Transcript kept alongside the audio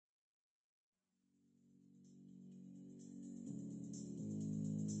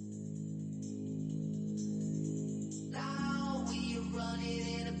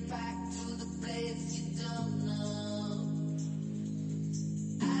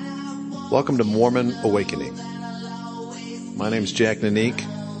Welcome to Mormon Awakening. My name's Jack Nanique.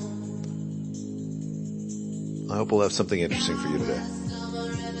 I hope we'll have something interesting for you today.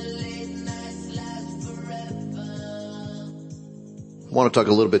 I want to talk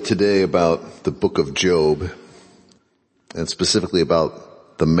a little bit today about the book of Job, and specifically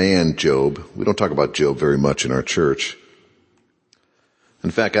about the man Job. We don't talk about Job very much in our church.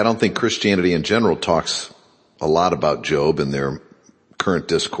 In fact, I don't think Christianity in general talks a lot about Job in their current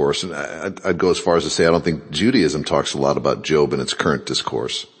discourse. And I'd go as far as to say I don't think Judaism talks a lot about Job in its current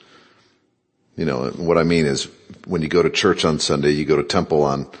discourse. You know, what I mean is when you go to church on Sunday, you go to temple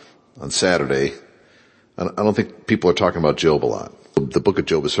on Saturday, I don't think people are talking about Job a lot. The book of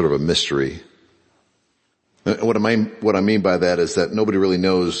Job is sort of a mystery. And what I mean by that is that nobody really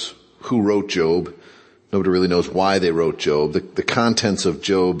knows who wrote Job. Nobody really knows why they wrote Job. The contents of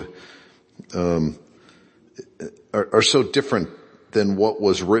Job are so different than what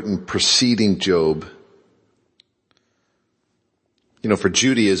was written preceding Job. You know, for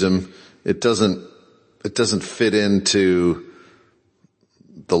Judaism, it doesn't fit into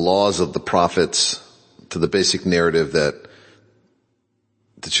the laws of the prophets, to the basic narrative that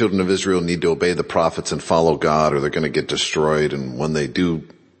the children of Israel need to obey the prophets and follow God or they're going to get destroyed. And when they do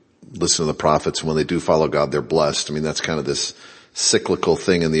listen to the prophets and when they do follow God, they're blessed. I mean, that's kind of this cyclical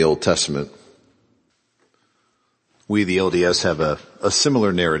thing in the Old Testament. We, the LDS, have a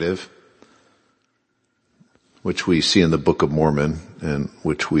similar narrative, which we see in the Book of Mormon and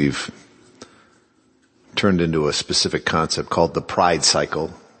which we've turned into a specific concept called the pride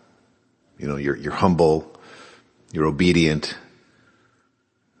cycle. You know, you're humble, you're obedient,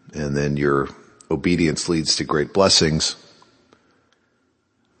 and then your obedience leads to great blessings.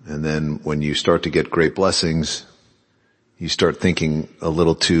 And then when you start to get great blessings, you start thinking a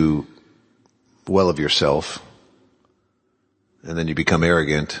little too well of yourself. And then you become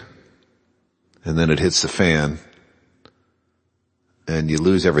arrogant, and then it hits the fan, and you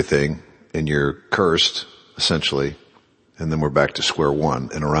lose everything, and you're cursed, essentially, and then we're back to square one,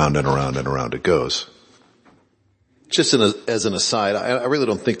 and around and around and around it goes. Just as an aside, I really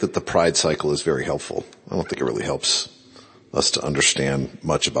don't think that the pride cycle is very helpful. I don't think it really helps us to understand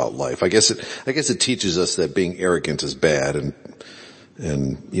much about life. I guess it teaches us that being arrogant is bad,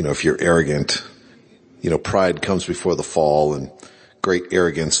 and you know, if you're arrogant, you know, pride comes before the fall, and great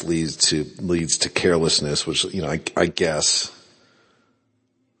arrogance leads to carelessness, which, you know, I guess.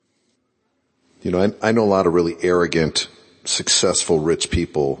 You know, I know a lot of really arrogant, successful, rich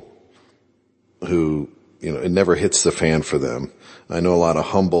people who, you know, it never hits the fan for them. I know a lot of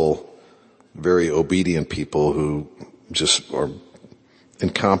humble, very obedient people who just are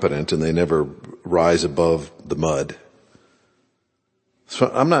incompetent and they never rise above the mud. So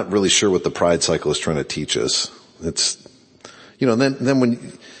I'm not really sure what the pride cycle is trying to teach us. It's, you know, then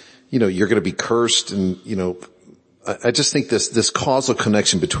when, you know, you're going to be cursed and, you know, I just think this causal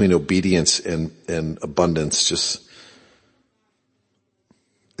connection between obedience and abundance just,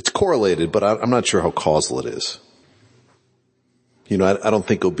 it's correlated, but I'm not sure how causal it is. You know, I don't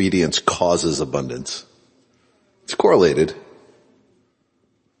think obedience causes abundance. It's correlated.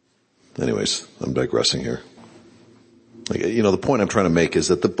 Anyways, I'm digressing here. You know, the point I'm trying to make is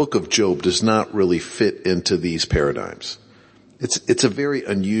that the book of Job does not really fit into these paradigms. It's a very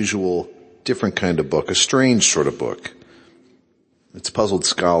unusual, different kind of book, a strange sort of book. It's puzzled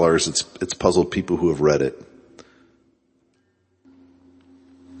scholars, it's puzzled people who have read it.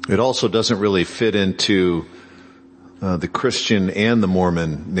 It also doesn't really fit into the Christian and the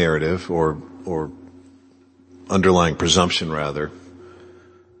Mormon narrative, or underlying presumption rather,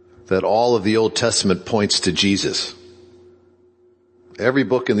 that all of the Old Testament points to Jesus. Every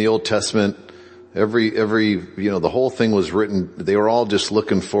book in the Old Testament, every, you know, the whole thing was written, they were all just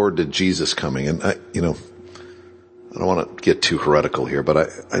looking forward to Jesus coming. And I don't want to get too heretical here,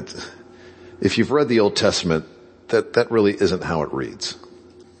 but if you've read the Old Testament, that really isn't how it reads.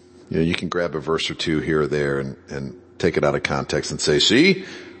 You know, you can grab a verse or two here or there and take it out of context and say, see,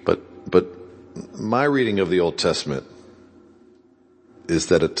 but my reading of the Old Testament is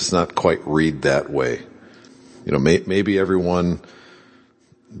that it does not quite read that way. You know, maybe everyone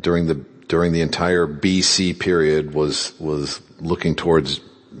during the entire BC period was looking towards,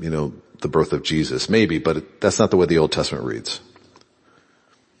 you know, the birth of Jesus. Maybe, but that's not the way the Old Testament reads.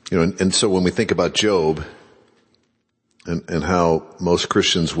 You know, and so when we think about Job and how most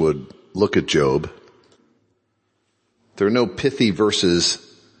Christians would look at Job, there are no pithy verses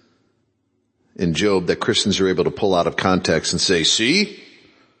in Job that Christians are able to pull out of context and say, see,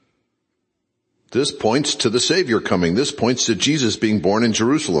 This points to the Savior coming. This points to Jesus being born in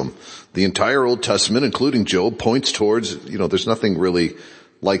Jerusalem. The entire Old Testament, including Job, points towards, there's nothing really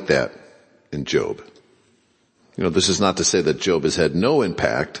like that. in Job. This is not to say that Job has had no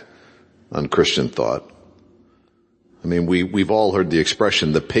impact on Christian thought. We've all heard the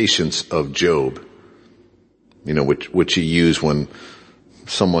expression, the patience of Job, which he used when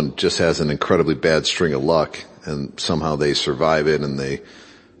someone just has an incredibly bad string of luck and somehow they survive it and they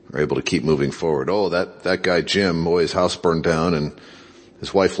are able to keep moving forward. Oh, that guy Jim, boy, his house burned down and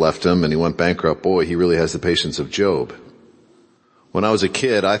his wife left him and he went bankrupt. Boy, he really has the patience of Job. When I was a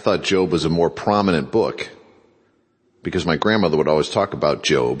kid, I thought Job was a more prominent book because my grandmother would always talk about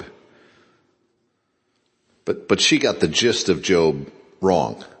Job. But she got the gist of Job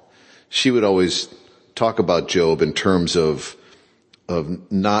wrong. She would always talk about Job in terms of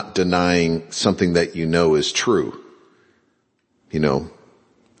not denying something that is true. And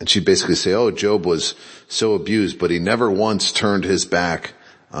she'd basically say, oh, Job was so abused, but he never once turned his back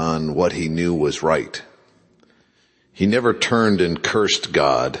on what he knew was right. He never turned and cursed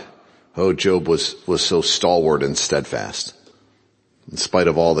God. Oh, Job was so stalwart and steadfast. In spite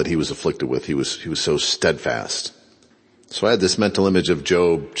of all that he was afflicted with, he was so steadfast. So I had this mental image of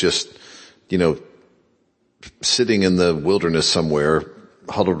Job just, sitting in the wilderness somewhere,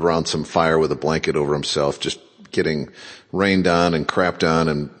 huddled around some fire with a blanket over himself, just getting rained on and crapped on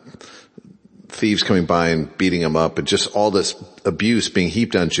and thieves coming by and beating him up and just all this abuse being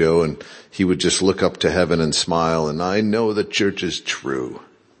heaped on Job, and he would just look up to heaven and smile, and I know the church is true.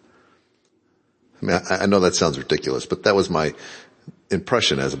 I know that sounds ridiculous, but that was my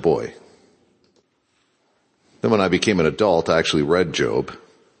impression as a boy. Then when I became an adult, I actually read Job.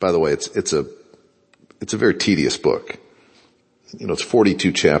 By the way, it's a very tedious book. It's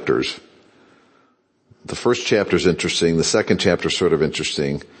 42 chapters. The first chapter is interesting. The second chapter is sort of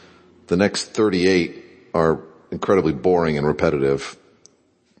interesting. The next 38 are incredibly boring and repetitive.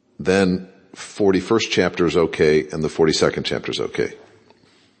 Then 41st chapter is okay, and the 42nd chapter is okay.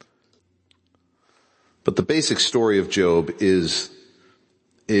 But the basic story of Job is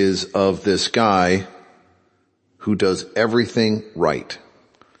of this guy who does everything right.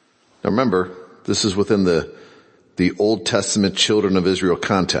 Now remember, this is within the Old Testament children of Israel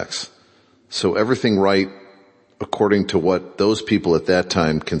context. So everything right according to what those people at that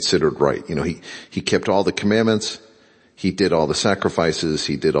time considered right. He kept all the commandments, he did all the sacrifices,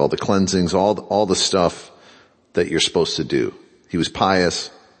 he did all the cleansings, all the stuff that you're supposed to do. He was pious.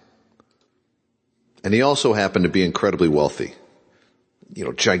 And he also happened to be incredibly wealthy.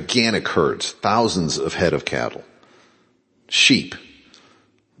 Gigantic herds, thousands of head of cattle, sheep.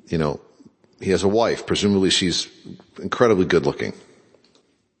 He has a wife, presumably she's incredibly good looking.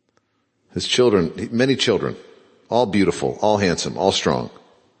 His children, many children, all beautiful, all handsome, all strong.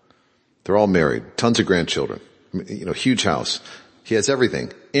 They're all married, tons of grandchildren, huge house. He has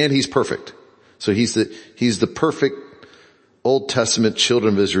everything, and he's perfect. So he's the perfect Old Testament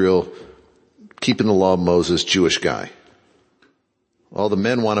children of Israel, keeping the law of Moses, Jewish guy. All the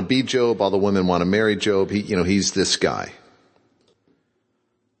men want to be Job, all the women want to marry Job. He's this guy.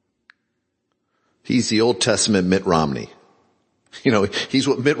 He's the Old Testament Mitt Romney. He's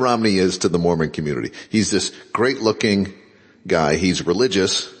what Mitt Romney is to the Mormon community. He's this great looking guy. He's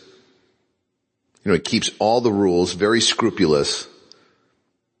religious. He keeps all the rules, very scrupulous.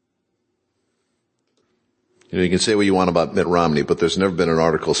 You can say what you want about Mitt Romney, but there's never been an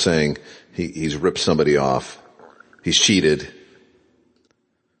article saying he's ripped somebody off. He's cheated.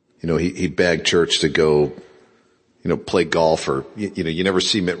 He bagged church to go, play golf, or, you never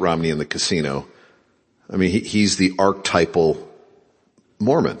see Mitt Romney in the casino. He's the archetypal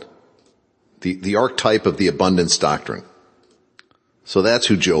Mormon, the archetype of the abundance doctrine. So that's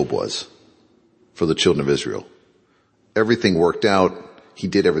who Job was for the children of Israel. Everything worked out. He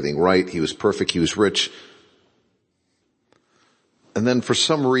did everything right. He was perfect. He was rich. And then for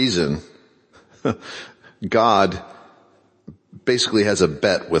some reason, God basically has a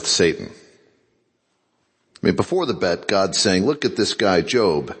bet with Satan. Before the bet, God's saying, look at this guy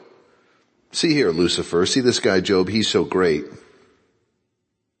Job. See here, Lucifer, see this guy Job, he's so great.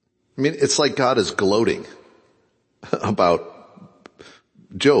 It's like God is gloating about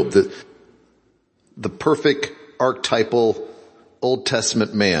Job, the perfect archetypal Old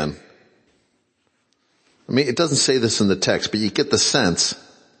Testament man. It doesn't say this in the text, but you get the sense,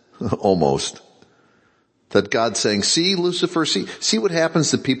 almost, that God's saying, see, Lucifer, see what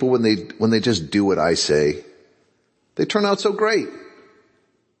happens to people when they just do what I say. They turn out so great.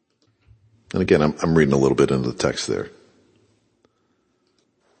 And again, I'm reading a little bit into the text there.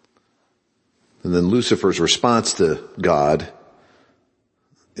 And then Lucifer's response to God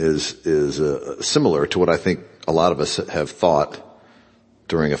is similar to what I think a lot of us have thought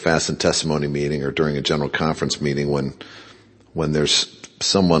during a fast and testimony meeting or during a general conference meeting when there's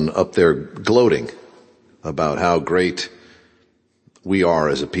someone up there gloating about how great we are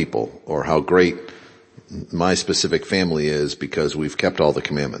as a people, or how great my specific family is because we've kept all the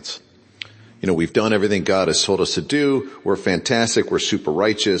commandments. We've done everything God has told us to do. We're fantastic. We're super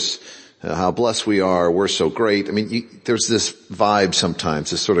righteous. How blessed we are. We're so great. There's this vibe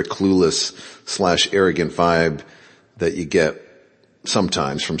sometimes, this sort of clueless / arrogant vibe that you get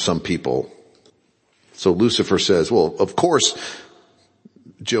sometimes from some people. So Lucifer says, well, of course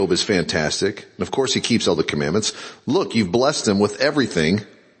Job is fantastic. And of course he keeps all the commandments. Look, you've blessed him with everything.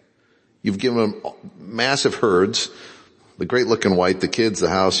 You've given him massive herds, the great looking white, the kids, the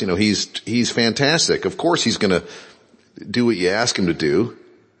house. He's fantastic. Of course he's going to do what you ask him to do.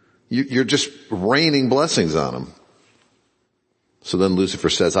 You're just raining blessings on him. So then Lucifer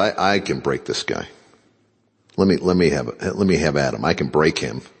says, I can break this guy. Let me have Adam. I can break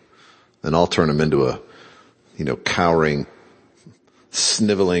him, and I'll turn him into a, cowering,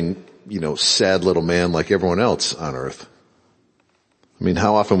 sniveling, sad little man like everyone else on earth.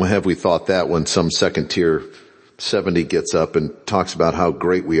 How often have we thought that when some second tier 70 gets up and talks about how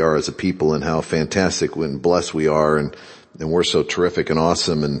great we are as a people and how fantastic and blessed we are and we're so terrific and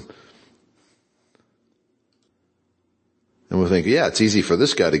awesome, and we think, yeah, it's easy for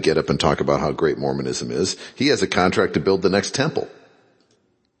this guy to get up and talk about how great Mormonism is. He has a contract to build the next temple.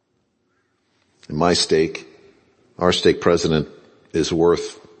 And our stake president is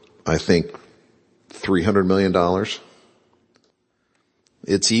worth, I think, $300 million.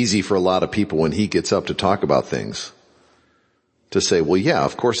 It's easy for a lot of people when he gets up to talk about things to say, well, yeah,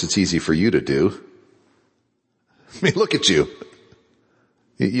 of course it's easy for you to do. Look at you.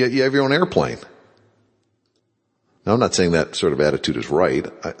 You have your own airplane. Now, I'm not saying that sort of attitude is right.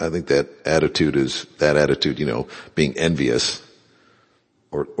 I think that attitude, being envious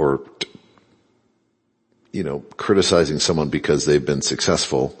or criticizing someone because they've been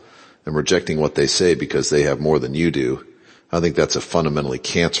successful and rejecting what they say because they have more than you do. I think that's a fundamentally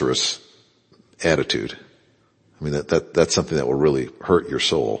cancerous attitude. That's something that will really hurt your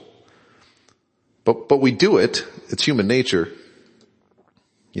soul. But we do it. It's human nature.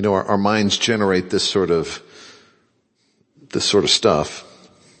 Our minds generate this sort of stuff.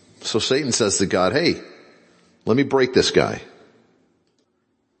 So Satan says to God, hey, let me break this guy.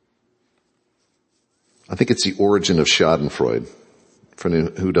 I think it's the origin of Schadenfreude. For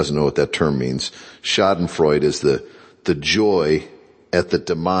anyone who doesn't know what that term means, Schadenfreude is the joy at the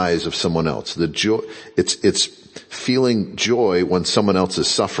demise of someone else. The joy, it's feeling joy when someone else is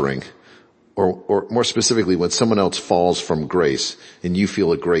suffering, or more specifically, when someone else falls from grace and you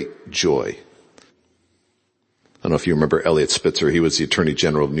feel a great joy. I don't know if you remember Elliot Spitzer. He was the Attorney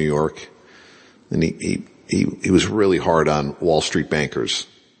General of New York, and he was really hard on Wall Street bankers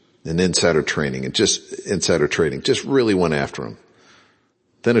and insider trading just really went after him.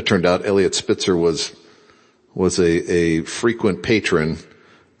 Then it turned out Elliot Spitzer was a frequent patron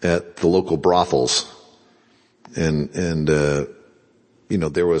at the local brothels, and there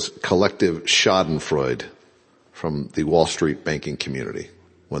was collective Schadenfreude from the Wall Street banking community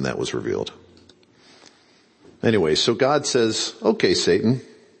when that was revealed. Anyway, so God says, okay, Satan,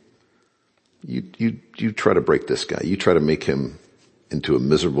 you try to break this guy. You try to make him into a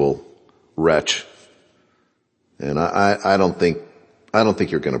miserable wretch. And I don't think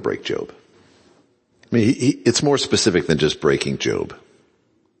you're going to break Job. It's more specific than just breaking Job.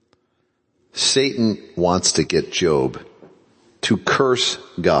 Satan wants to get Job to curse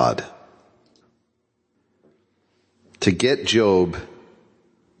God. To get Job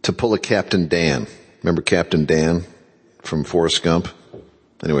to pull a Captain Dan. Remember Captain Dan from Forrest Gump?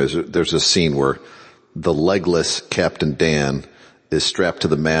 Anyways, there's a scene where the legless Captain Dan is strapped to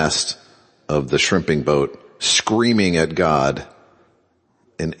the mast of the shrimping boat, screaming at God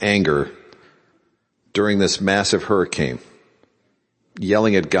in anger during this massive hurricane,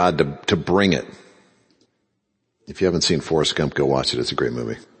 yelling at God to bring it. If you haven't seen Forrest Gump, go watch it. It's a great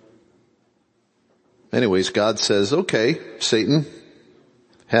movie. Anyways, God says, okay, Satan,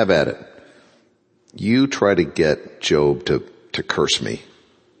 have at it. You try to get Job to curse me,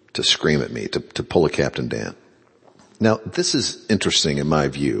 to scream at me, to pull a Captain Dan. Now, this is interesting in my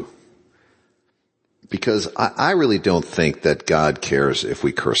view, because I really don't think that God cares if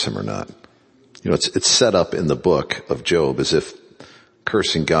we curse him or not. It's set up in the book of Job as if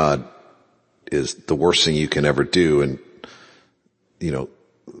cursing God is the worst thing you can ever do, and,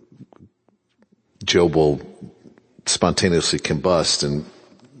 Job will spontaneously combust and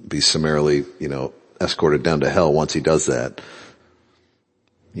be summarily, escorted down to hell once he does that.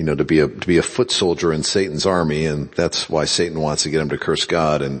 To be a foot soldier in Satan's army, and that's why Satan wants to get him to curse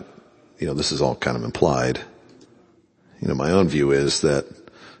God, and, this is all kind of implied. My own view is that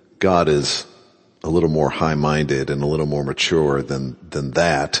God is a little more high-minded and a little more mature than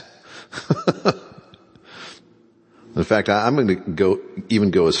that. In fact, I'm going to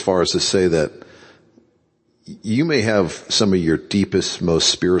go as far as to say that you may have some of your deepest, most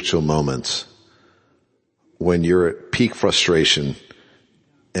spiritual moments when you're at peak frustration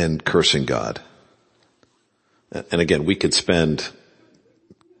and cursing God. And again, we could spend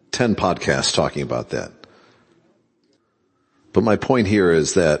 10 podcasts talking about that. But my point here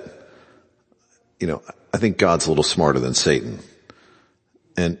is that, I think God's a little smarter than Satan.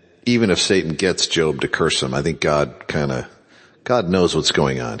 And even if Satan gets Job to curse him, I think God knows what's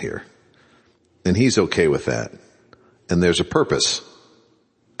going on here. And he's okay with that. And there's a purpose.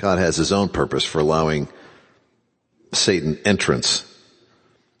 God has his own purpose for allowing Satan entrance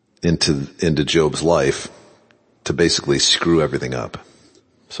into Job's life to basically screw everything up.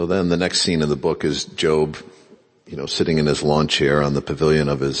 So then the next scene in the book is Job, sitting in his lawn chair on the pavilion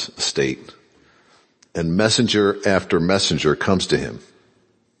of his estate. And messenger after messenger comes to him.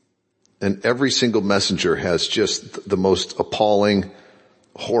 And every single messenger has just the most appalling,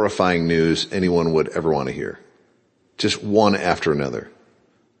 horrifying news anyone would ever want to hear. Just one after another.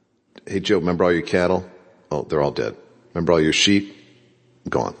 Hey Job, remember all your cattle? Oh, they're all dead. Remember all your sheep?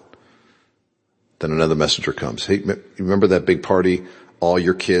 Gone. Then another messenger comes. Hey, remember that big party? All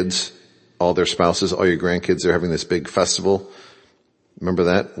your kids, all their spouses, all your grandkids, they're having this big festival. Remember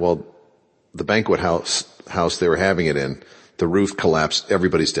that? Well, the banquet house they were having it in, the roof collapsed.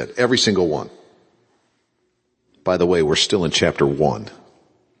 Everybody's dead. Every single one. By the way, we're still in chapter 1.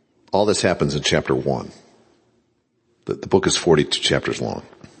 All this happens in chapter 1. The book is 42 chapters long.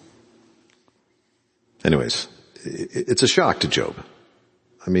 Anyways, it's a shock to Job.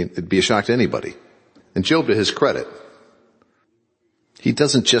 It'd be a shock to anybody. And Job, to his credit, he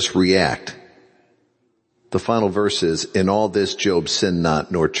doesn't just react. The final verse is, in all this Job sinned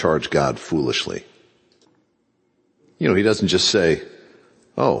not, nor charged God foolishly. He doesn't just say,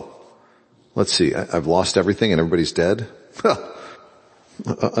 oh, let's see, I've lost everything and everybody's dead. Well,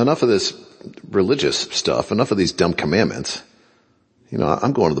 enough of this religious stuff, enough of these dumb commandments.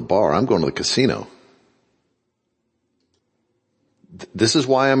 I'm going to the bar, I'm going to the casino. This is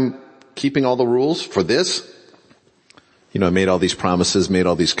why I'm keeping all the rules for this. I made all these promises, made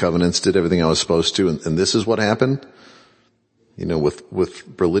all these covenants, did everything I was supposed to, and this is what happened.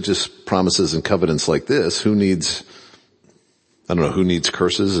 With religious promises and covenants like this, who needs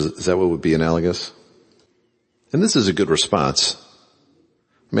curses? Is that what would be analogous? And this is a good response.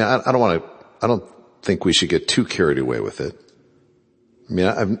 I don't think we should get too carried away with it.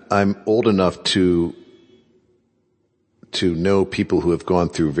 I'm old enough to know people who have gone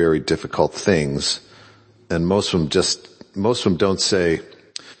through very difficult things, and most of them don't say,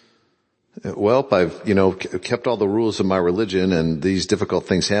 well, I've, kept all the rules of my religion and these difficult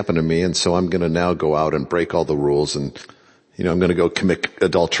things happen to me, and so I'm gonna now go out and break all the rules, and, I'm gonna go commit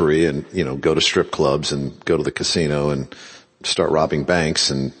adultery and, go to strip clubs and go to the casino and start robbing banks,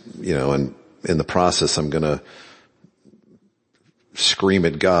 and, and in the process I'm gonna scream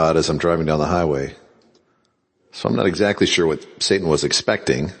at God as I'm driving down the highway. So I'm not exactly sure what Satan was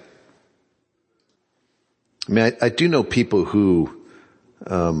expecting. I do know people who,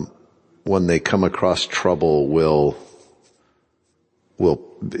 when they come across trouble will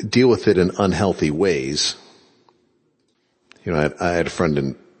deal with it in unhealthy ways. I had a friend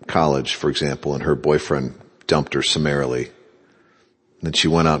in college, for example, and her boyfriend dumped her summarily. And then she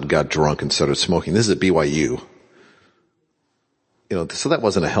went out and got drunk and started smoking. This is at BYU. So that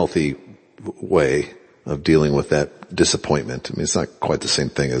wasn't a healthy way of dealing with that disappointment. It's not quite the same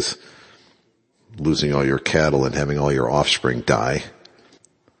thing as losing all your cattle and having all your offspring die.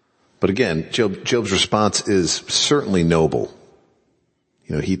 But again, Job's response is certainly noble.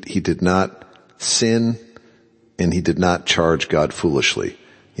 He did not sin and he did not charge God foolishly.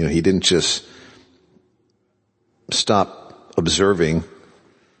 He didn't just stop observing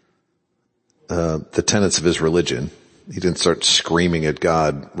the tenets of his religion. He didn't start screaming at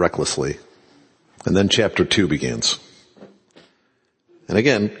God recklessly. And then chapter 2 begins. And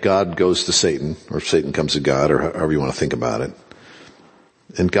again, God goes to Satan, or Satan comes to God, or however you want to think about it.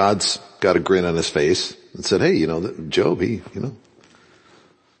 And God's got a grin on his face and said, hey, Job, he,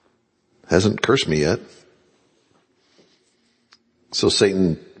 hasn't cursed me yet. So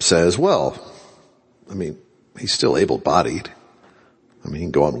Satan says, well, he's still able-bodied. He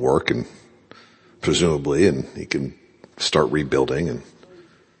can go out and work, and presumably, and he can start rebuilding, and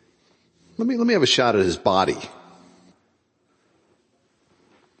let me have a shot at his body.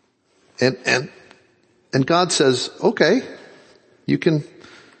 And God says, okay, you can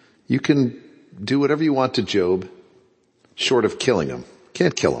do whatever you want to Job, short of killing him.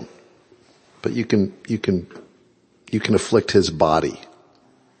 Can't kill him, but you can afflict his body.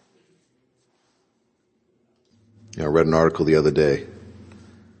 I read an article the other day.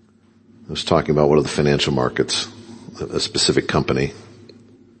 It was talking about one of the financial markets, a specific company.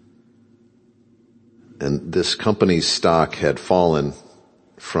 And this company's stock had fallen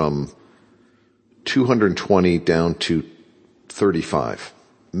from 220 down to 35.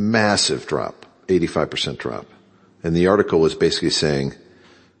 Massive drop, 85% drop. And the article was basically saying,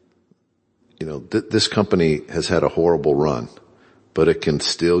 this company has had a horrible run, but it can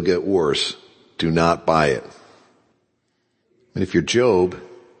still get worse. Do not buy it. And if you're Job,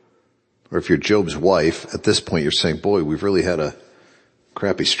 or if you're Job's wife, at this point you're saying, boy, we've really had a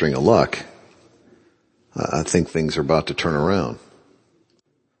crappy string of luck. I think things are about to turn around.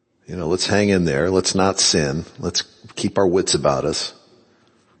 Let's hang in there. Let's not sin. Let's keep our wits about us.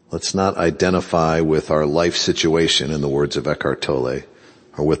 Let's not identify with our life situation, in the words of Eckhart Tolle,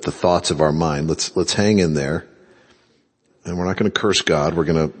 or with the thoughts of our mind. Let's hang in there. And we're not going to curse God. We're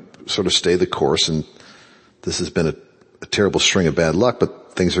going to sort of stay the course. And this has been a terrible string of bad luck,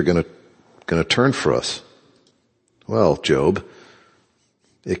 but things are going to turn for us. Well, Job,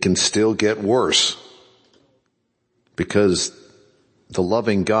 it can still get worse, because the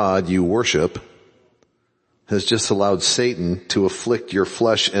loving God you worship has just allowed Satan to afflict your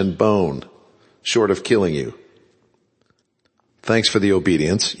flesh and bone, short of killing you. Thanks for the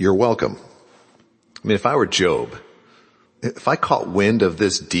obedience. You're welcome. If I were Job, if I caught wind of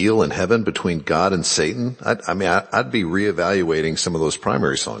this deal in heaven between God and Satan, I'd be reevaluating some of those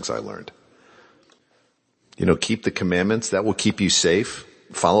primary songs I learned. Keep the commandments. That will keep you safe.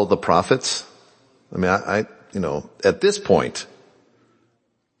 Follow the prophets. At this point,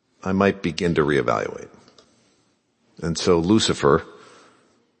 I might begin to reevaluate. And so Lucifer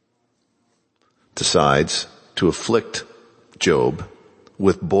decides to afflict Job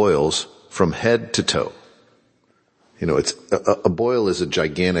with boils from head to toe. It's a boil is a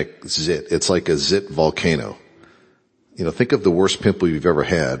gigantic zit. It's like a zit volcano. Think of the worst pimple you've ever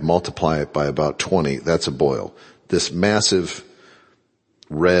had, multiply it by about 20, that's a boil. This massive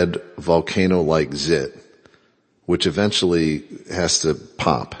red volcano-like zit, which eventually has to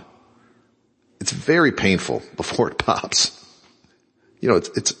pop. It's very painful before it pops.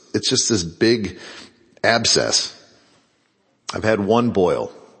 It's just this big abscess. I've had one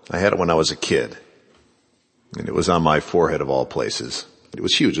boil. I had it when I was a kid. And it was on my forehead of all places. It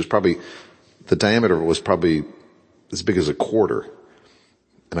was huge. The diameter of it was probably as big as a quarter.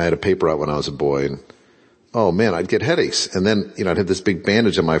 And I had a paper out when I was a boy, and oh man, I'd get headaches. And then, I'd have this big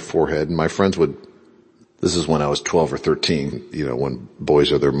bandage on my forehead, and my friends this is when I was 12 or 13, when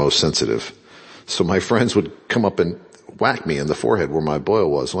boys are their most sensitive. So my friends would come up and whack me in the forehead where my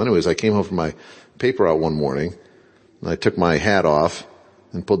boil was. Well, anyways, I came home from my paper out one morning, and I took my hat off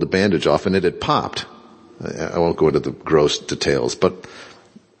and pulled the bandage off, and it had popped. I won't go into the gross details, but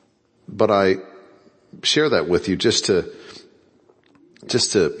I share that with you just to,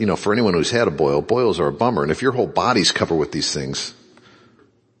 for anyone who's had a boil, boils are a bummer. And if your whole body's covered with these things,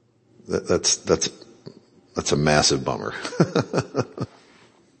 that's a massive bummer.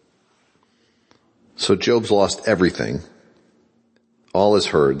 So Job's lost everything, all his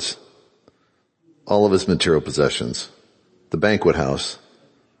herds, all of his material possessions, the banquet house,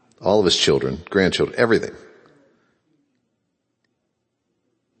 all of his children, grandchildren, everything.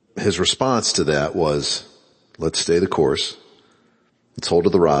 His response to that was, let's stay the course. Let's hold to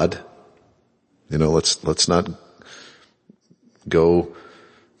the rod. Let's not go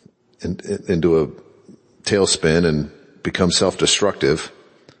into a tailspin and become self-destructive.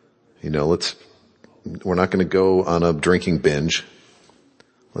 We're not going to go on a drinking binge.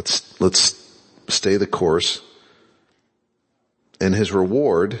 Let's stay the course. And his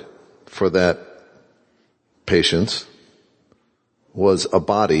reward for that patience was a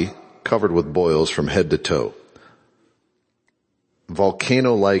body covered with boils from head to toe.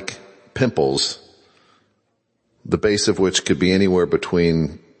 Volcano-like pimples, the base of which could be anywhere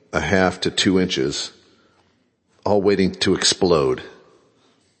between 1/2 to 2 inches, all waiting to explode.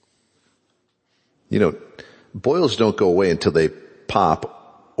 Boils don't go away until they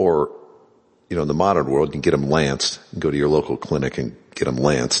pop, or, in the modern world, you can get them lanced and go to your local clinic and get them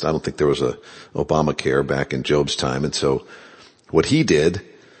lanced. I don't think there was a Obamacare back in Job's time. And so what he did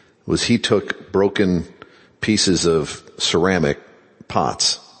was he took broken pieces of ceramic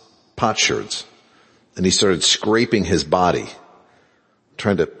potsherds, and he started scraping his body,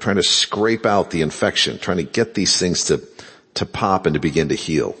 trying to scrape out the infection, trying to get these things to pop and to begin to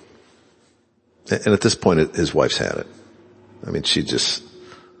heal. And at this point, his wife's had it. She just,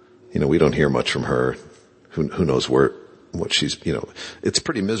 we don't hear much from her. Who knows where what she's, it's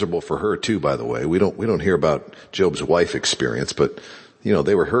pretty miserable for her too, by the way. We don't hear about Job's wife experience, but,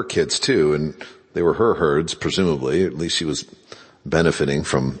 they were her kids too, and they were her herds, presumably. At least she was benefiting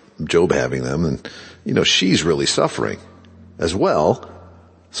from Job having them, and, she's really suffering as well.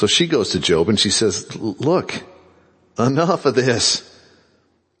 So she goes to Job and she says, look, enough of this.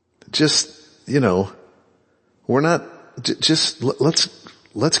 Just, we're not, just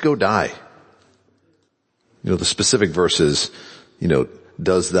let's go die. The specific verse is,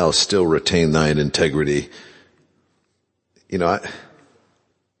 does thou still retain thine integrity? That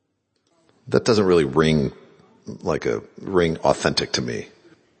doesn't really ring authentic to me.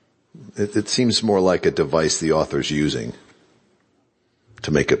 It seems more like a device the author's using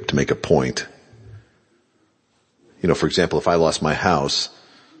to make a point. For example, if I lost my house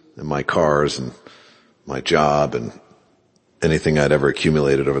and my cars and my job and anything I'd ever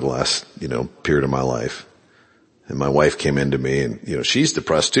accumulated over the last, period of my life, and my wife came into me and, she's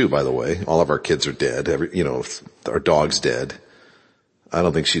depressed too, by the way. All of our kids are dead. Our dog's dead. I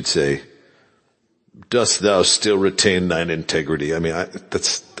don't think she'd say, dost thou still retain thine integrity? I mean,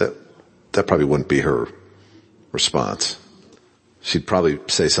 that probably wouldn't be her response. She'd probably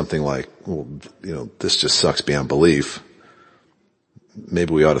say something like, well, this just sucks beyond belief.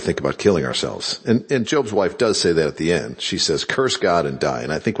 Maybe we ought to think about killing ourselves. And Job's wife does say that at the end. She says, curse God and die.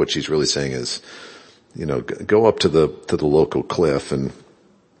 And I think what she's really saying is, go up to the local cliff and,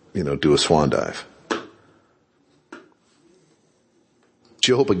 do a swan dive.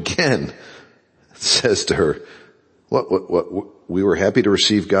 Job again says to her, what, we were happy to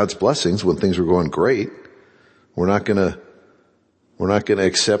receive God's blessings when things were going great. We're not gonna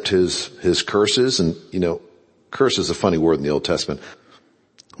accept his curses. And, curse is a funny word in the Old Testament.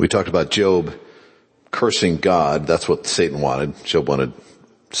 We talked about Job cursing God. That's what Satan wanted.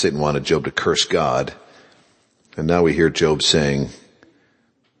 Satan wanted Job to curse God. And now we hear Job saying,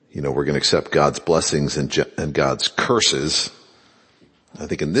 we're going to accept God's blessings and God's curses. I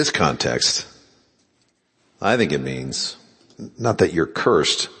think in this context, I think it means not that you're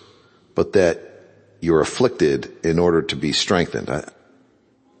cursed, but that you're afflicted in order to be strengthened.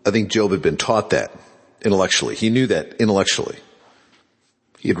 I think Job had been taught that intellectually. He knew that intellectually.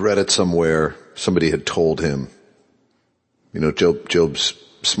 He had read it somewhere. Somebody had told him, Job's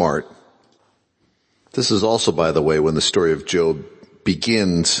smart. This is also, by the way, when the story of Job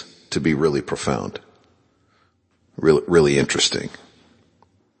begins to be really profound. Really interesting.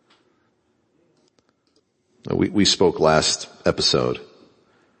 We spoke last episode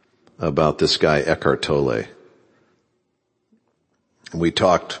about this guy Eckhart Tolle. We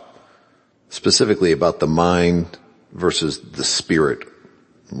talked specifically about the mind versus the spirit,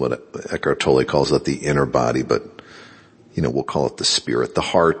 what Eckhart Tolle calls it the inner body, but we'll call it the spirit, the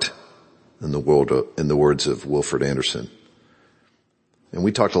heart, in the words of Wilfred Anderson. And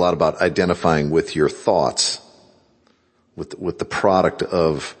we talked a lot about identifying with your thoughts, with the product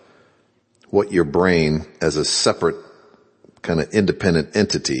of what your brain as a separate kind of independent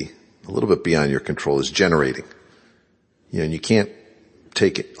entity, a little bit beyond your control, is generating. And you can't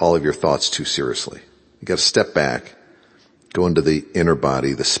take all of your thoughts too seriously. You got to step back, go into the inner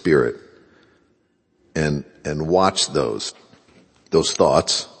body, the spirit, and watch those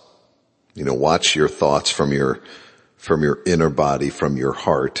thoughts. Watch your thoughts from your inner body, from your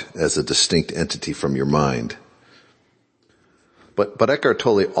heart, as a distinct entity from your mind. But Eckhart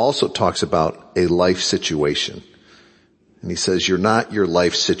Tolle also talks about a life situation. And he says, you're not your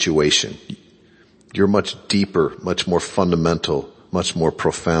life situation. You're much deeper, much more fundamental, much more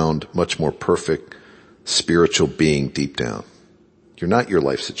profound, much more perfect spiritual being deep down. You're not your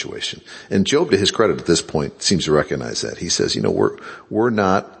life situation. And Job, to his credit at this point, seems to recognize that. He says, we're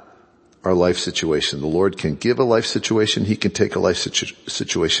not our life situation. The Lord can give a life situation. He can take a life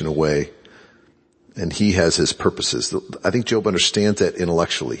situation away. And he has his purposes. I think Job understands that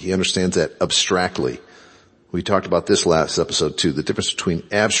intellectually. He understands that abstractly. We talked about this last episode too, the difference between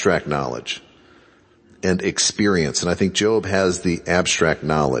abstract knowledge and experience. And I think Job has the abstract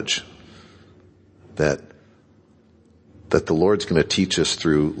knowledge that the Lord's going to teach us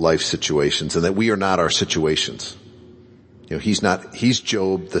through life situations, and that we are not our situations. He's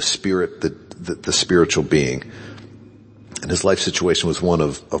Job, the spirit, the spiritual being. And his life situation was one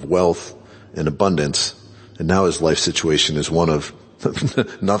of wealth and abundance, and now his life situation is one of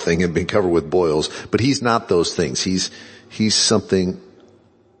nothing and being covered with boils. But he's not those things. He's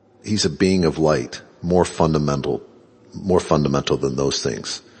a being of light, more fundamental than those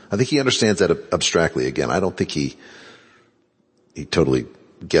things. I think he understands that abstractly. Again, I don't think he totally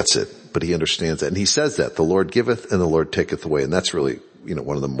gets it, but he understands that. And he says that the Lord giveth and the Lord taketh away. And that's really,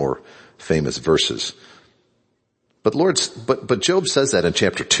 one of the more famous verses. But Job says that in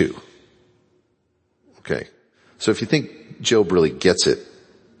chapter 2. Okay. So if you think Job really gets it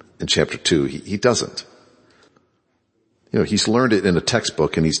in chapter 2, he doesn't. He's learned it in a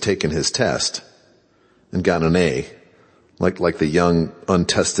textbook and he's taken his test and gotten an A, like the young,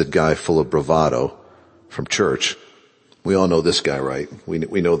 untested guy full of bravado from church. We all know this guy, right? We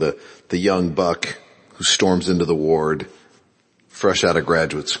know the young buck who storms into the ward, fresh out of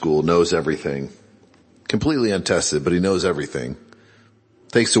graduate school, knows everything, completely untested, but he knows everything,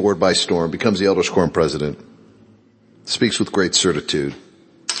 takes the ward by storm, becomes the Elders Quorum president, speaks with great certitude.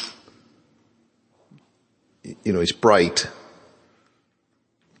 He's bright,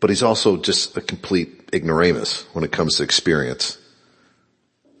 but he's also just a complete ignoramus when it comes to experience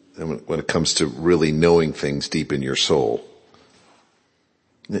and when it comes to really knowing things deep in your soul.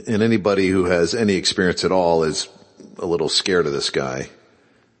 And anybody who has any experience at all is a little scared of this guy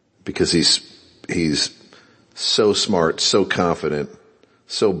because he's so smart, so confident,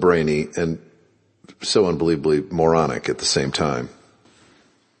 so brainy, and so unbelievably moronic at the same time.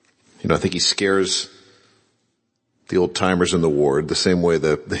 I think he scares the old timers in the ward the same way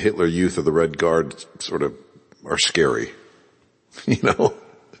the Hitler Youth or the Red Guard sort of are scary.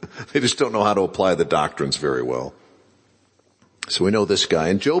 They just don't know how to apply the doctrines very well. So we know this guy,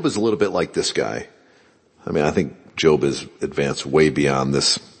 and Job is a little bit like this guy. I think Job has advanced way beyond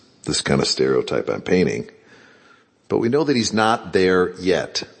this kind of stereotype I'm painting. But we know that he's not there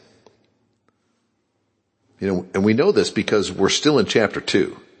yet. And we know this because we're still in chapter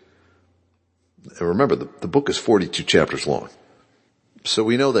 2. And remember, the book is 42 chapters long. So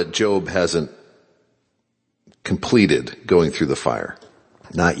we know that Job hasn't completed going through the fire.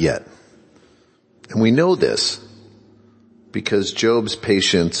 Not yet. And we know this because Job's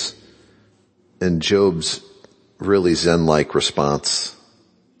patience and Job's really Zen-like responses,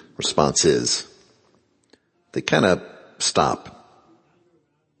 they kind of stop,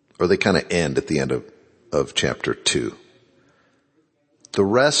 or they kind of end at the end of chapter 2. The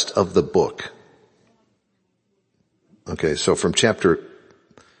rest of the book, okay, so from chapter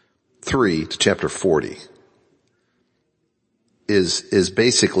 3 to chapter 40 is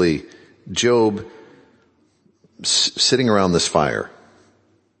basically Job sitting around this fire.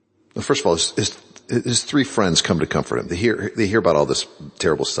 Well, first of all, his 3 friends come to comfort him. They hear about all this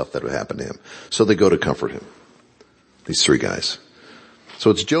terrible stuff that would happen to him. So they go to comfort him. These 3 guys. So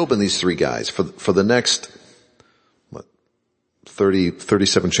it's Job and these 3 guys for the next,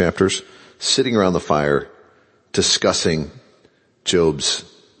 37 chapters, sitting around the fire, discussing Job's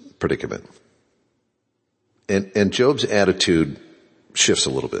predicament. And Job's attitude shifts a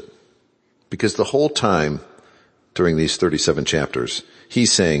little bit. Because the whole time during these 37 chapters,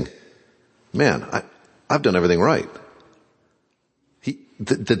 he's saying, man, I've done everything right.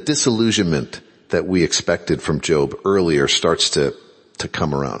 The disillusionment that we expected from Job earlier starts to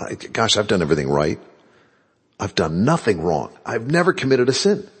come around. Gosh, I've done everything right. I've done nothing wrong. I've never committed a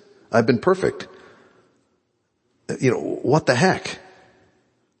sin. I've been perfect. What the heck?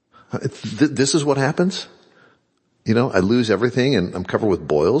 This is what happens? I lose everything and I'm covered with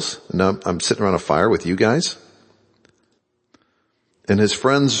boils and now I'm sitting around a fire with you guys. And his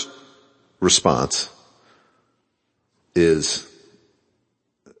friend's response is,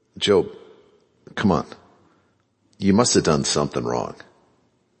 Job, come on. You must have done something wrong.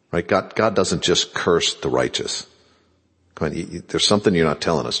 Right? God doesn't just curse the righteous. Come on, there's something you're not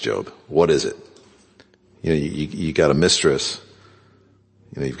telling us, Job. What is it? You got a mistress.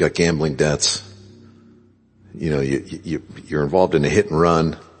 You've got gambling debts. You're involved in a hit and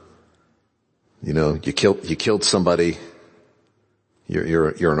run. You killed somebody. You're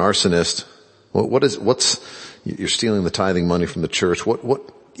an arsonist. You're stealing the tithing money from the church. What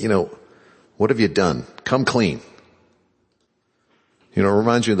have you done? Come clean. It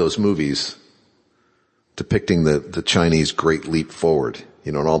reminds you of those movies depicting the Chinese Great Leap Forward,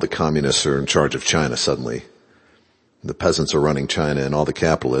 and all the communists are in charge of China suddenly. The peasants are running China and all the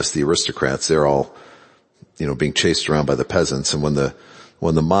capitalists, the aristocrats, they're all, being chased around by the peasants. And when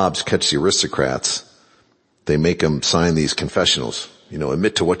the mobs catch the aristocrats, they make them sign these confessionals,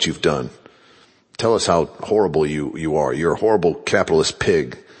 admit to what you've done. Tell us how horrible you are. You're a horrible capitalist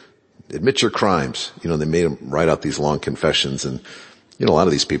pig. Admit your crimes. They made them write out these long confessions. And, a lot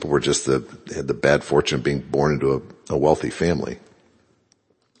of these people were just had the bad fortune of being born into a wealthy family.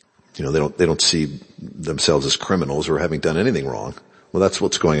 They don't see themselves as criminals or having done anything wrong. Well, that's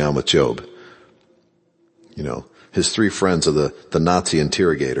what's going on with Job. His 3 friends are the Nazi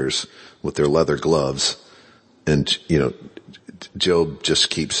interrogators with their leather gloves. And, Job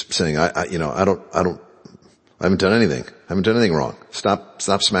just keeps saying, I haven't done anything. I haven't done anything wrong. Stop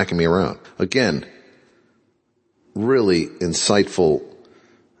smacking me around. Again, really insightful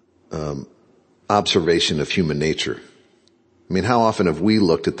observation of human nature. I mean, how often have we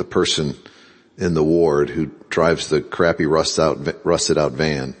looked at the person in the ward who drives the crappy rusted out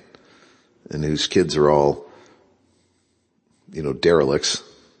van and whose kids are all, derelicts,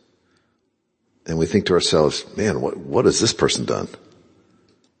 and we think to ourselves, man, what has this person done?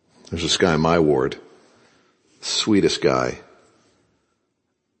 There's this guy in my ward, sweetest guy.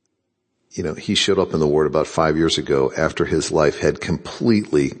 He showed up in the ward about 5 years ago after his life had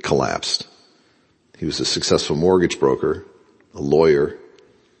completely collapsed. He was a successful mortgage broker, a lawyer,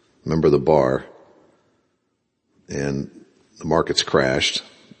 member of the bar, and the markets crashed.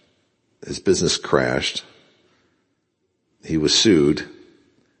 His business crashed. He was sued.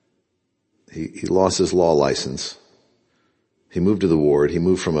 He lost his law license. He moved to the ward. He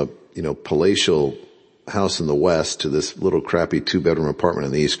moved from a, palatial house in the West to this little crappy 2-bedroom apartment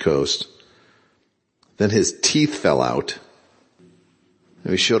on the East Coast. Then his teeth fell out.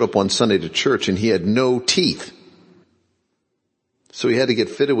 And he showed up one Sunday to church and he had no teeth. So he had to get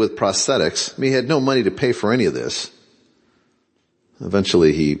fitted with prosthetics. I mean, he had no money to pay for any of this.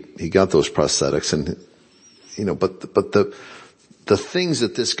 Eventually he got those prosthetics and, but the things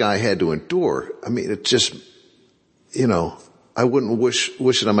that this guy had to endure, I mean, it just, I wouldn't wish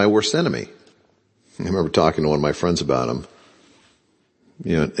it on my worst enemy. I remember talking to one of my friends about him,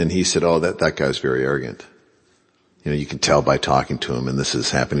 and he said, that guy's very arrogant. You can tell by talking to him, and this is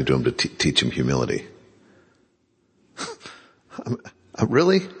happening to him to teach him humility.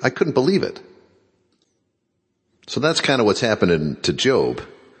 Really? I couldn't believe it. So that's kind of what's happening to Job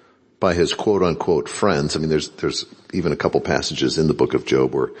by his quote unquote friends. I mean, there's even a couple passages in the book of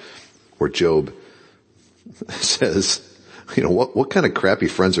Job where Job says, what kind of crappy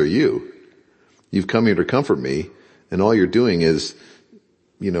friends are you? You've come here to comfort me, and all you're doing is,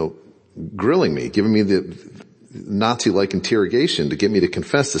 grilling me, giving me the Nazi-like interrogation to get me to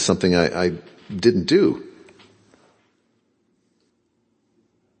confess to something I didn't do.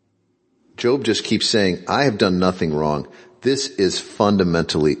 Job just keeps saying, I have done nothing wrong. This is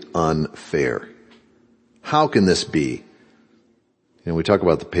fundamentally unfair. How can this be? We talk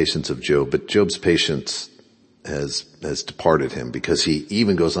about the patience of Job, but Job's patience has departed him because he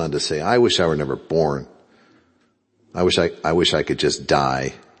even goes on to say, I wish I were never born. I wish I could just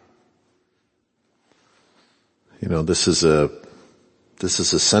die. This is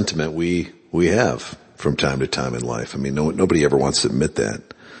a sentiment we have from time to time in life. I mean, nobody ever wants to admit that.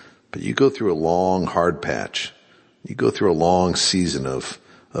 But you go through a long, hard patch. You go through a long season of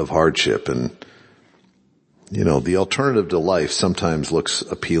hardship, and, the alternative to life sometimes looks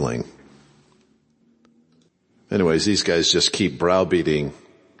appealing. Anyways, these guys just keep browbeating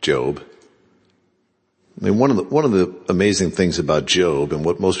Job. I mean, one of the amazing things about Job, and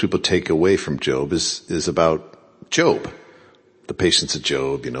what most people take away from Job, is about Job. The patience of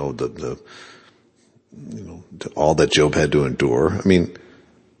Job, all that Job had to endure. I mean,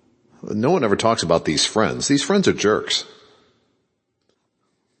 no one ever talks about these friends. These friends are jerks.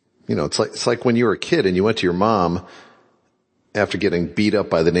 It's like when you were a kid and you went to your mom after getting beat up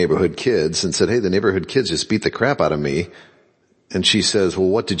by the neighborhood kids and said, hey, the neighborhood kids just beat the crap out of me. And she says, well,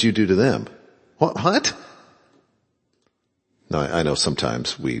 what did you do to them? What? No, I know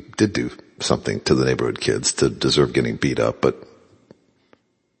sometimes we did do something to the neighborhood kids to deserve getting beat up, but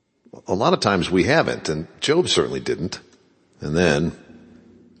a lot of times we haven't, and Job certainly didn't. And then,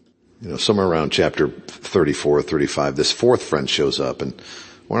 somewhere around chapter 34, 35, this fourth friend shows up, and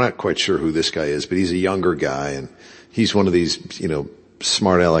we're not quite sure who this guy is, but he's a younger guy, and he's one of these,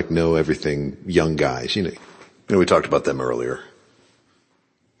 smart aleck, know everything young guys. We talked about them earlier.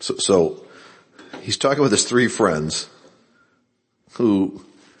 So he's talking with his three friends who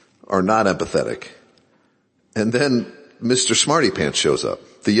are not empathetic. And then Mr. Smarty Pants shows up,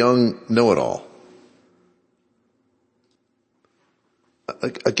 the young know-it-all.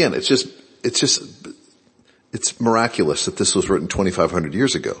 Again, it's miraculous that this was written 2,500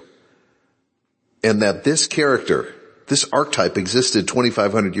 years ago. And that this character, this archetype existed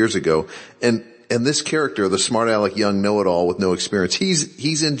 2,500 years ago. And this character, the smart aleck young know-it-all with no experience,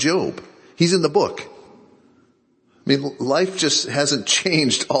 he's in Job. He's in the book. I mean, life just hasn't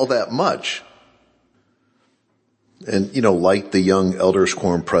changed all that much. And, like the young Elders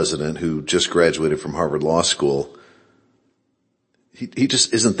Quorum president who just graduated from Harvard Law School, he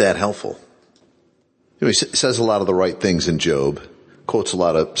just isn't that helpful. He says a lot of the right things in Job, quotes a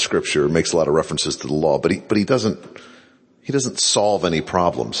lot of scripture, makes a lot of references to the law, but he doesn't solve any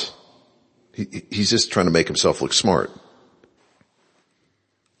problems. He's just trying to make himself look smart.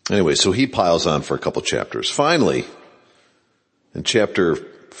 Anyway, so he piles on for a couple chapters. Finally, in chapter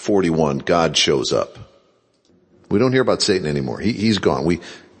 41, God shows up. We don't hear about Satan anymore. He's gone. We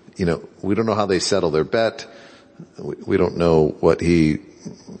don't know how they settle their bet. We don't know what we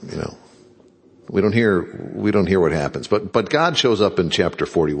don't hear what happens. But God shows up in chapter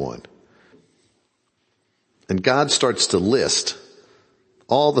 41. And God starts to list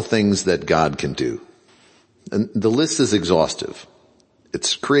all the things that God can do. And the list is exhaustive.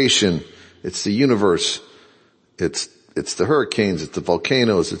 It's creation, it's the universe, it's the hurricanes, it's the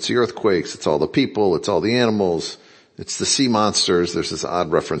volcanoes, it's the earthquakes, it's all the people, it's all the animals, it's the sea monsters. There's this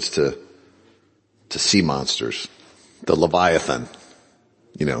odd reference to sea monsters. The Leviathan,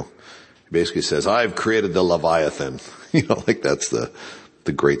 he basically says, I've created the Leviathan. Like that's the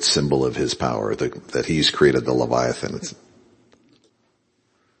great symbol of his power, that he's created the Leviathan.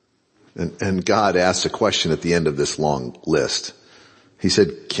 And God asks a question at the end of this long list. He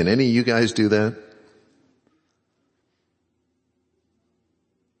said, can any of you guys do that?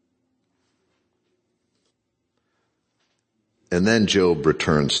 And then Job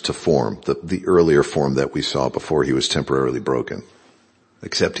returns to form, the earlier form that we saw before he was temporarily broken.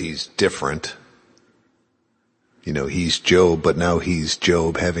 Except he's different. He's Job, but now he's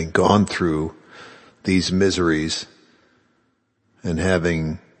Job having gone through these miseries and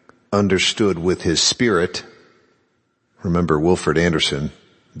having understood with his spirit. Remember Wilfred Anderson,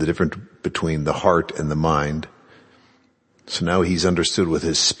 the difference between the heart and the mind. So now he's understood with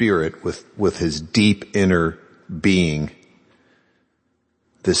his spirit, with his deep inner being,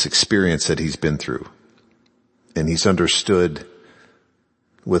 this experience that he's been through. And he's understood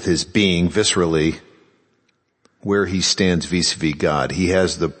with his being viscerally where he stands vis-a-vis God. He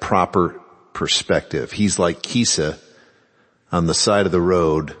has the proper perspective. He's like Kisa on the side of the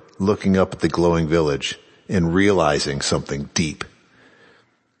road looking up at the glowing village and realizing something deep.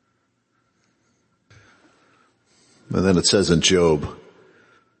 And then it says in Job,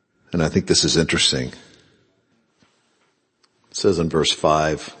 and I think this is interesting. It says in verse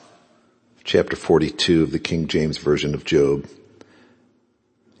 5, chapter 42 of the King James Version of Job.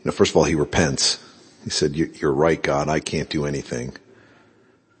 First of all, he repents. He said, you're right, God, I can't do anything.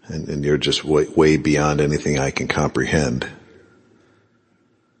 And you're just way beyond anything I can comprehend.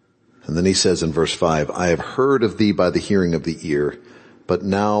 And then he says in verse 5, I have heard of thee by the hearing of the ear, but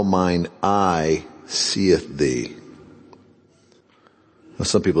now mine eye seeth thee. Now,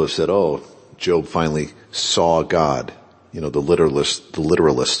 some people have said, Job finally saw God. The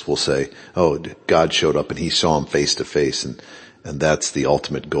literalists will say, God showed up and he saw him face to face. And that's the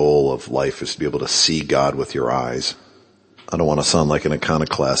ultimate goal of life, is to be able to see God with your eyes. I don't want to sound like an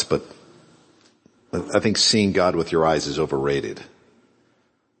iconoclast, but I think seeing God with your eyes is overrated.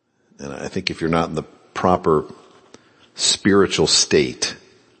 And I think if you're not in the proper spiritual state,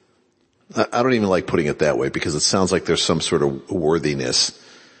 I don't even like putting it that way because it sounds like there's some sort of worthiness,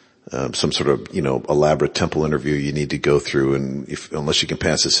 some sort of, elaborate temple interview you need to go through. And unless you can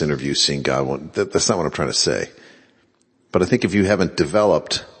pass this interview, seeing God, that's not what I'm trying to say. But I think if you haven't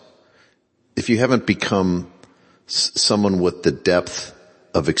become someone with the depth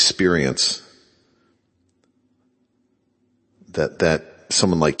of experience that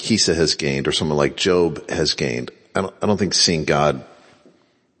someone like Kisa has gained or someone like Job has gained, I don't think seeing God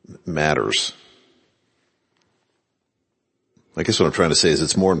matters. I guess what I'm trying to say is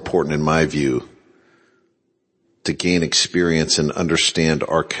it's more important in my view to gain experience and understand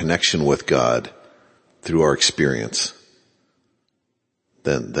our connection with God through our experience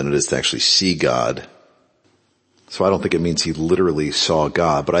than it is to actually see God. So I don't think it means he literally saw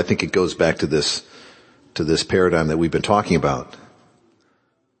God, but I think it goes back to this paradigm that we've been talking about,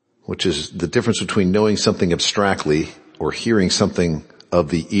 which is the difference between knowing something abstractly or hearing something of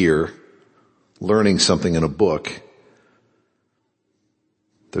the ear, learning something in a book.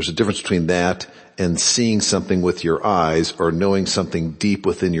 There's a difference between that and seeing something with your eyes or knowing something deep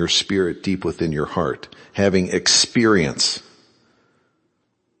within your spirit, deep within your heart, having experience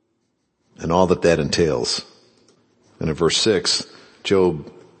and all that entails. And in verse 6,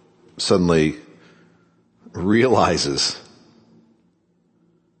 Job suddenly realizes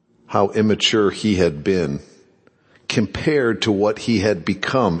how immature he had been compared to what he had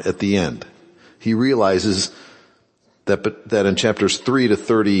become at the end. He realizes that in chapters 3 to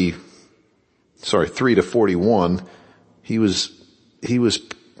 41, he was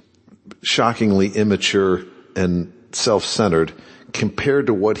shockingly immature and self-centered compared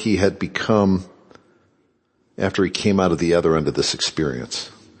to what he had become after he came out of the other end of this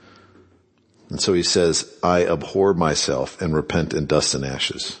experience. And so he says, I abhor myself and repent in dust and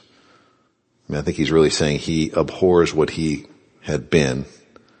ashes. I think he's really saying he abhors what he had been.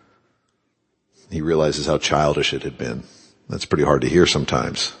 He realizes how childish it had been. That's pretty hard to hear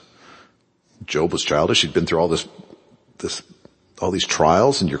sometimes. Job was childish. He'd been through all these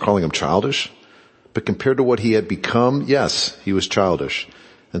trials, and you're calling him childish? But compared to what he had become, yes, he was childish.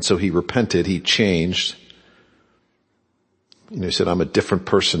 And so he repented, he changed. He said, I'm a different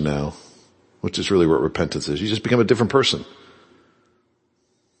person now, which is really what repentance is. You just become a different person.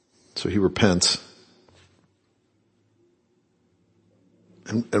 So he repents.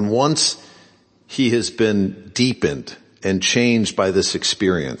 And once he has been deepened and changed by this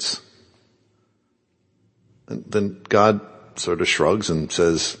experience, then God sort of shrugs and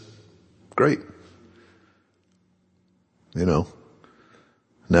says, great.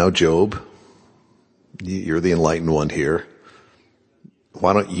 Now Job, you're the enlightened one here.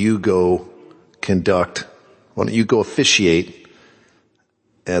 Why don't you go officiate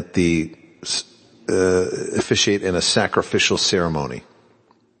officiate in a sacrificial ceremony.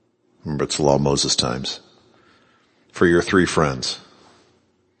 Remember, it's the law of Moses times. For your 3 friends.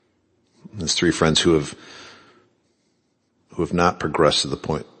 There's 3 friends who have not progressed to the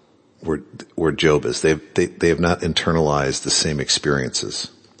point where Job is. They have not internalized the same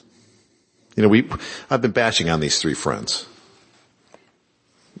experiences. I've been bashing on these 3 friends.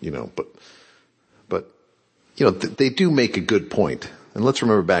 But they do make a good point. And let's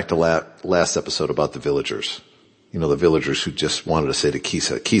remember back to last episode about the villagers. The villagers who just wanted to say to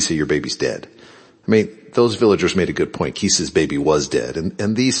Kisa, your baby's dead. I mean, those villagers made a good point. Kisa's baby was dead.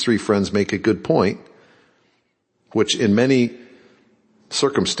 And these 3 friends make a good point, which in many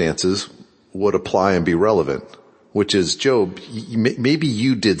circumstances would apply and be relevant, which is, Job, maybe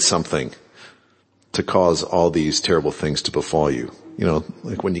you did something to cause all these terrible things to befall you.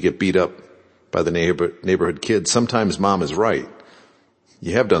 Like when you get beat up by the neighborhood kids, sometimes mom is right.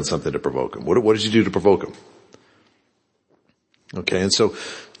 You have done something to provoke them. What did you do to provoke them? Okay, and so,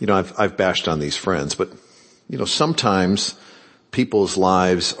 I've bashed on these friends, but, sometimes people's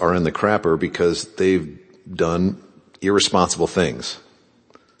lives are in the crapper because they've done irresponsible things.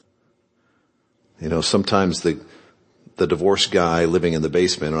 Sometimes the divorced guy living in the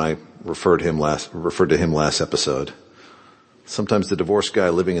basement, and I referred to him last episode. Sometimes the divorced guy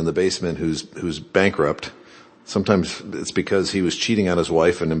living in the basement who's bankrupt, sometimes it's because he was cheating on his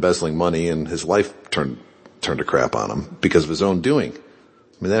wife and embezzling money, and his life turned to crap on him because of his own doing.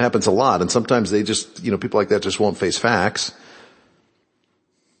 I mean, that happens a lot, and sometimes they just, people like that just won't face facts,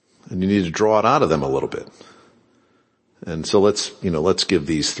 and you need to draw it out of them a little bit. And so let's give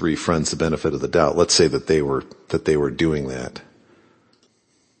these 3 friends the benefit of the doubt. Let's say that they were doing that.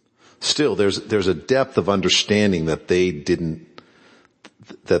 Still, there's a depth of understanding that they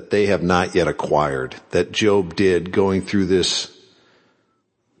have not yet acquired, that Job did going through this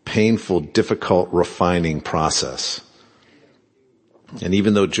painful, difficult, refining process. And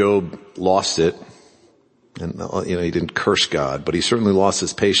even though Job lost it, and he didn't curse God, but he certainly lost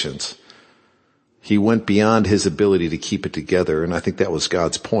his patience. He went beyond his ability to keep it together, and I think that was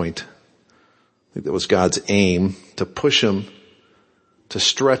God's point. I think that was God's aim, to push him, to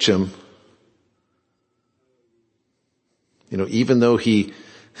stretch him. Even though he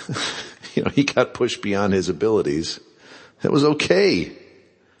got pushed beyond his abilities, that was okay.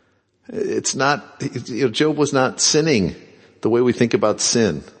 It's not, Job was not sinning the way we think about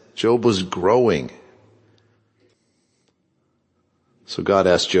sin. Job was growing. So God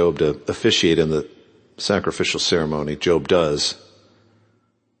asked Job to officiate in the sacrificial ceremony. Job does.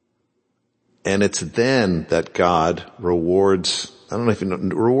 And it's then that God rewards, I don't know if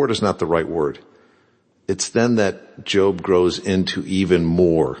reward is not the right word. It's then that Job grows into even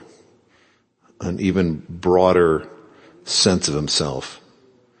more, an even broader sense of himself.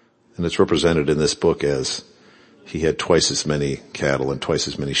 And it's represented in this book as he had twice as many cattle and twice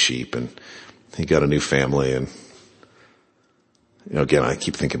as many sheep, and he got a new family. And again, I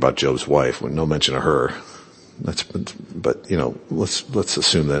keep thinking about Job's wife, with no mention of her. But let's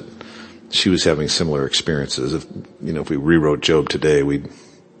assume that she was having similar experiences. If we rewrote Job today, we'd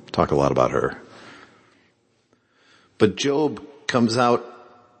talk a lot about her. But Job comes out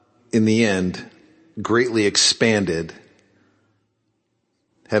in the end greatly expanded,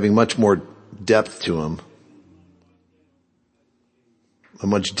 having much more depth to him, a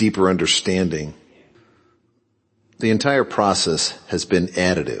much deeper understanding. The entire process has been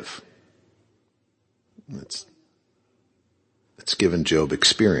additive. It's given Job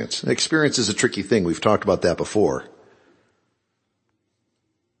experience. And experience is a tricky thing. We've talked about that before.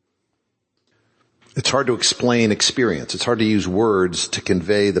 It's hard to explain experience. It's hard to use words to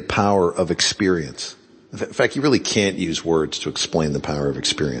convey the power of experience. In fact, you really can't use words to explain the power of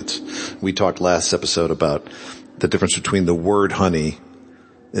experience. We talked last episode about the difference between the word honey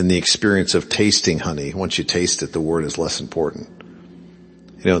and the experience of tasting honey. Once you taste it, the word is less important.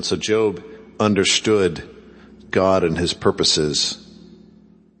 And so Job understood God and his purposes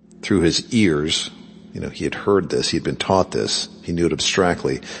through his ears. He had heard this, he'd been taught this, he knew it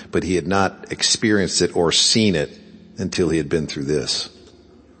abstractly, but he had not experienced it or seen it until he had been through this.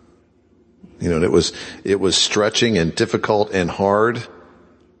 It was stretching and difficult and hard.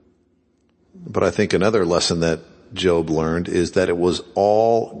 But I think another lesson that Job learned is that it was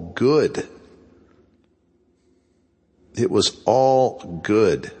all good. It was all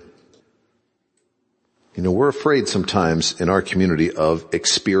good. We're afraid sometimes in our community of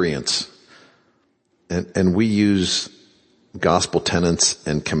experience. And we use gospel tenets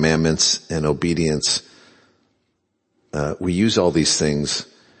and commandments and obedience. We use all these things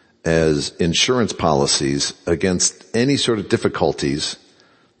as insurance policies against any sort of difficulties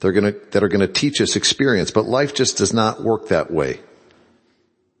that are gonna teach us experience. But life just does not work that way.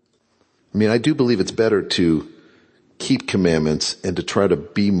 I do believe it's better to keep commandments and to try to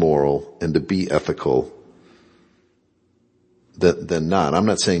be moral and to be ethical than not. I'm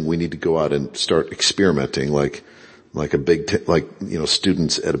not saying we need to go out and start experimenting like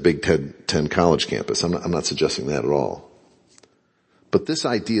students at a Big Ten college campus. I'm not suggesting that at all. But this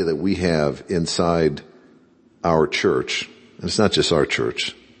idea that we have inside our church, and it's not just our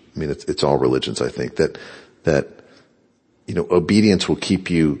church, it's all religions, I think, that obedience will keep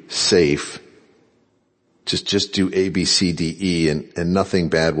you safe. Just do A, B, C, D, E and nothing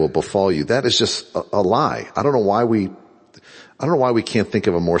bad will befall you. That is just a lie. I don't know why we can't think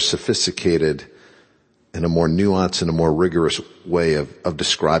of a more sophisticated and a more nuanced and a more rigorous way of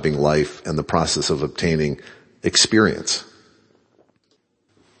describing life and the process of obtaining experience.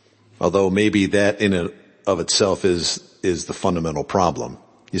 Although maybe that in and of itself is the fundamental problem.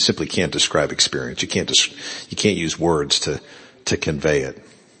 You simply can't describe experience. You can't use words to convey it.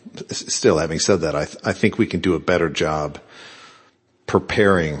 Still, having said that, I think we can do a better job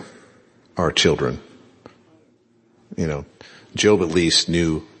preparing our children. Job at least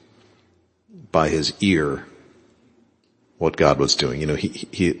knew by his ear what God was doing.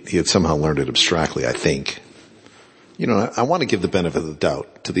 He had somehow learned it abstractly, I think. I want to give the benefit of the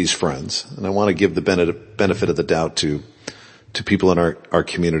doubt to these friends, and I want to give the benefit of the doubt to people in our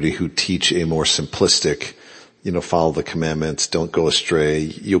community who teach a more simplistic, follow the commandments, don't go astray,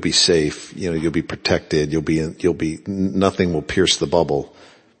 you'll be safe, you'll be protected, nothing will pierce the bubble.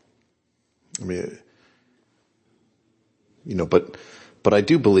 But I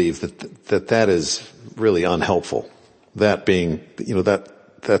do believe that is really unhelpful. That being,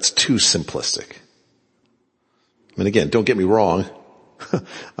 that's too simplistic. Again, don't get me wrong.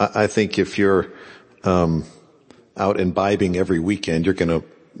 I think if you're, out imbibing every weekend, you're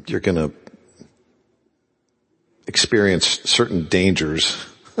gonna experience certain dangers.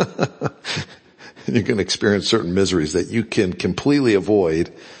 You're gonna experience certain miseries that you can completely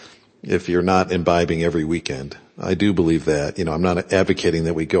avoid if you're not imbibing every weekend. I do believe that. I'm not advocating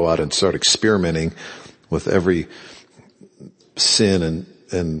that we go out and start experimenting with every sin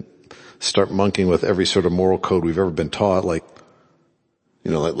and start monkeying with every sort of moral code we've ever been taught, like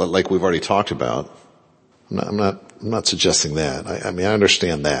we've already talked about. I'm not suggesting that. I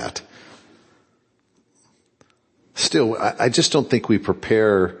understand that. Still, I just don't think we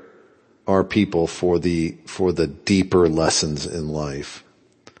prepare our people for the deeper lessons in life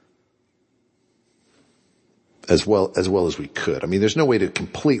as well as we could. There's no way to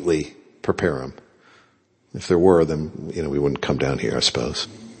completely prepare them. If there were, then, we wouldn't come down here, I suppose.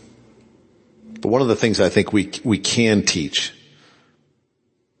 But one of the things I think we can teach,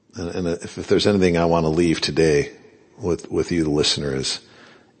 and if there's anything I want to leave today with you, the listener, is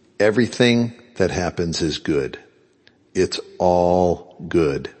everything that happens is good. It's all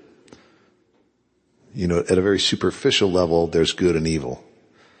good. At a very superficial level, there's good and evil.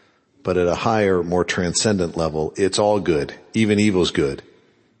 But at a higher, more transcendent level, it's all good. Even evil's good.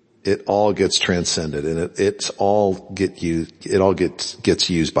 It all gets transcended, and it all gets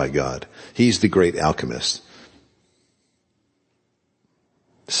used by God. He's the great alchemist.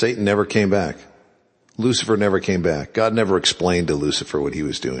 Satan never came back. Lucifer never came back. God never explained to Lucifer what he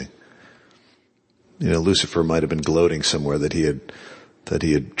was doing. Lucifer might have been gloating somewhere that he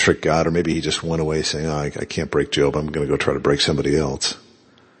had tricked God, or maybe he just went away saying, I can't break Job. I'm going to go try to break somebody else.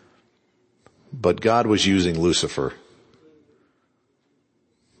 But God was using Lucifer.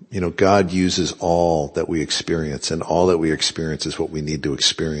 God uses all that we experience, and all that we experience is what we need to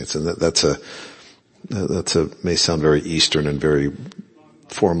experience. And that's may sound very Eastern and very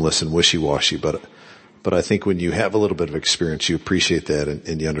formless and wishy-washy, but I think when you have a little bit of experience, you appreciate that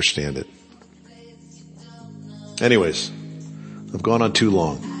and you understand it. Anyways, I've gone on too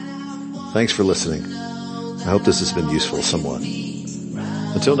long. Thanks for listening. I hope this has been useful somewhat.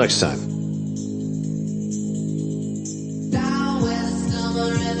 Until next time.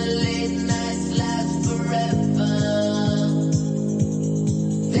 Never let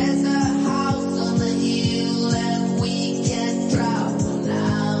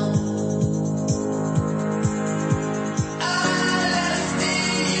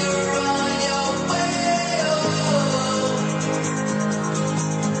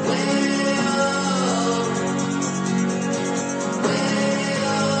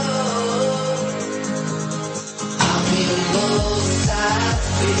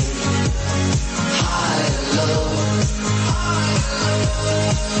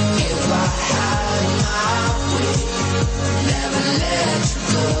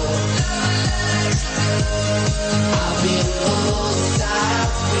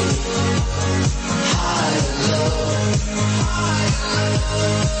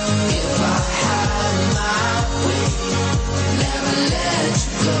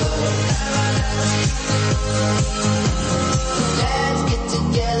you go.